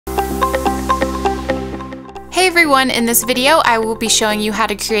Hey everyone, in this video I will be showing you how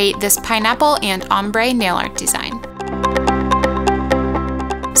to create this pineapple and ombre nail art design.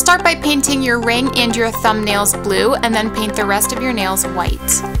 Start by painting your ring and your thumbnails blue and then paint the rest of your nails white.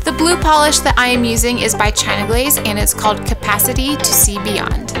 The blue polish that I am using is by China Glaze and it's called Capacity to See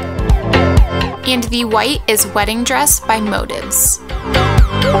Beyond. And the white is Wedding Dress by Motives.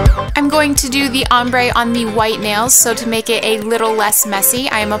 I'm going to do the ombre on the white nails, so to make it a little less messy,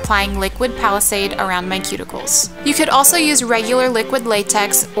 I am applying liquid palisade around my cuticles. You could also use regular liquid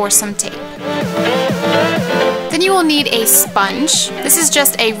latex or some tape. Then you will need a sponge. This is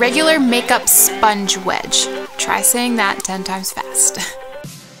just a regular makeup sponge wedge. Try saying that 10 times fast.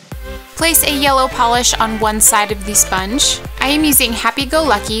 Place a yellow polish on one side of the sponge. I am using Happy Go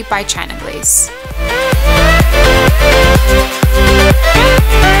Lucky by China Glaze.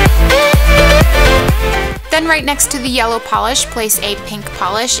 Then right next to the yellow polish, place a pink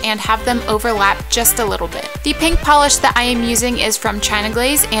polish and have them overlap just a little bit. The pink polish that I am using is from China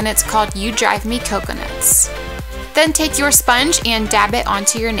Glaze and it's called You Drive Me Coconuts. Then take your sponge and dab it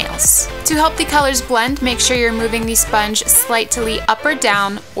onto your nails. To help the colors blend, make sure you're moving the sponge slightly up or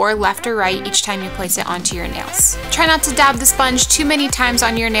down or left or right each time you place it onto your nails. Try not to dab the sponge too many times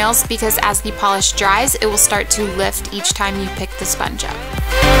on your nails because as the polish dries, it will start to lift each time you pick the sponge up.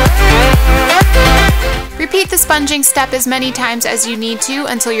 Repeat the sponging step as many times as you need to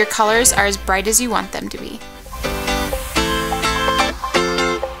until your colors are as bright as you want them to be.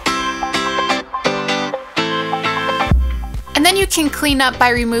 And then you can clean up by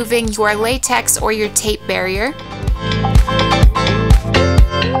removing your latex or your tape barrier.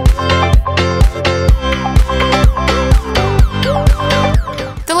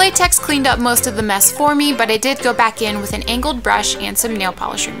 The latex cleaned up most of the mess for me, but I did go back in with an angled brush and some nail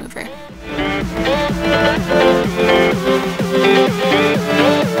polish remover.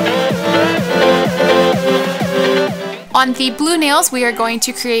 On the blue nails, we are going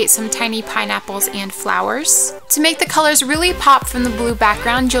to create some tiny pineapples and flowers. To make the colors really pop from the blue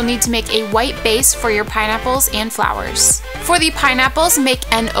background, you'll need to make a white base for your pineapples and flowers. For the pineapples, make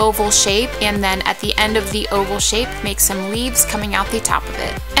an oval shape, and then at the end of the oval shape, make some leaves coming out the top of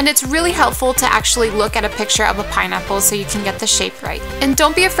it. And it's really helpful to actually look at a picture of a pineapple so you can get the shape right. And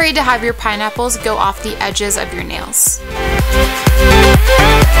don't be afraid to have your pineapples go off the edges of your nails.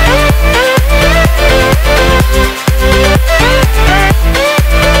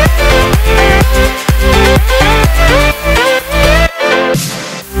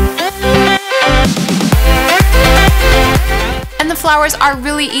 And the flowers are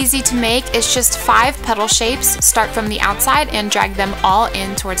really easy to make. It's just 5 petal shapes. Start from the outside and drag them all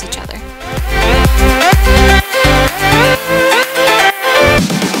in towards each other.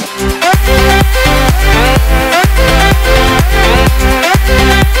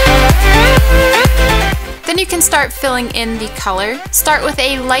 Then you can start filling in the color. Start with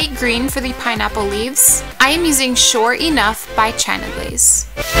a light green for the pineapple leaves. I am using Sure Enough by China Glaze.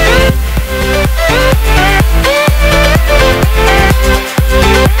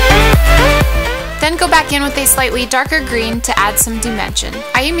 Then go back in with a slightly darker green to add some dimension.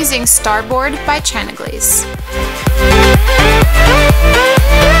 I am using Starboard by China Glaze.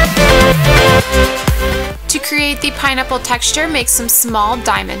 To create the pineapple texture, make some small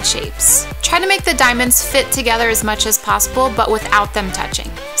diamond shapes. Try to make the diamonds fit together as much as possible, but without them touching.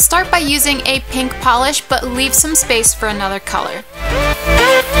 Start by using a pink polish, but leave some space for another color.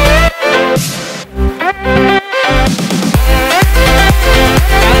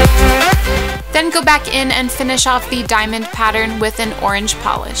 Then go back in and finish off the diamond pattern with an orange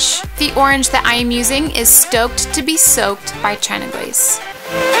polish. The orange that I am using is Stoked to be Soaked by China Glaze.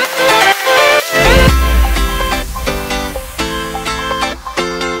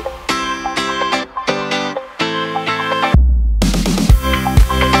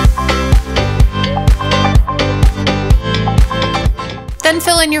 Then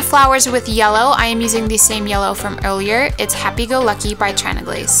fill in your flowers with yellow. I am using the same yellow from earlier. It's Happy Go Lucky by China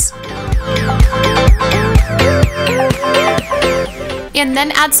Glaze. And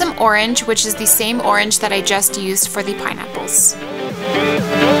then add some orange, which is the same orange that I just used for the pineapples.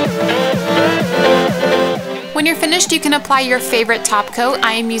 When you're finished, you can apply your favorite top coat.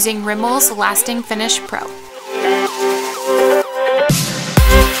 I am using Rimmel's Lasting Finish Pro.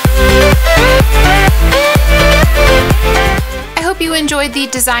 I hope you enjoyed the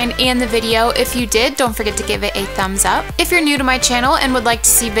design and the video. If you did, don't forget to give it a thumbs up. If you're new to my channel and would like to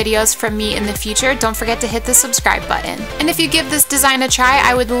see videos from me in the future, don't forget to hit the subscribe button. And if you give this design a try,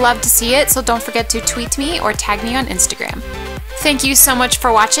 I would love to see it, so don't forget to tweet me or tag me on Instagram. Thank you so much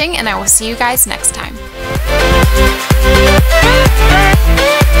for watching, and I will see you guys next time.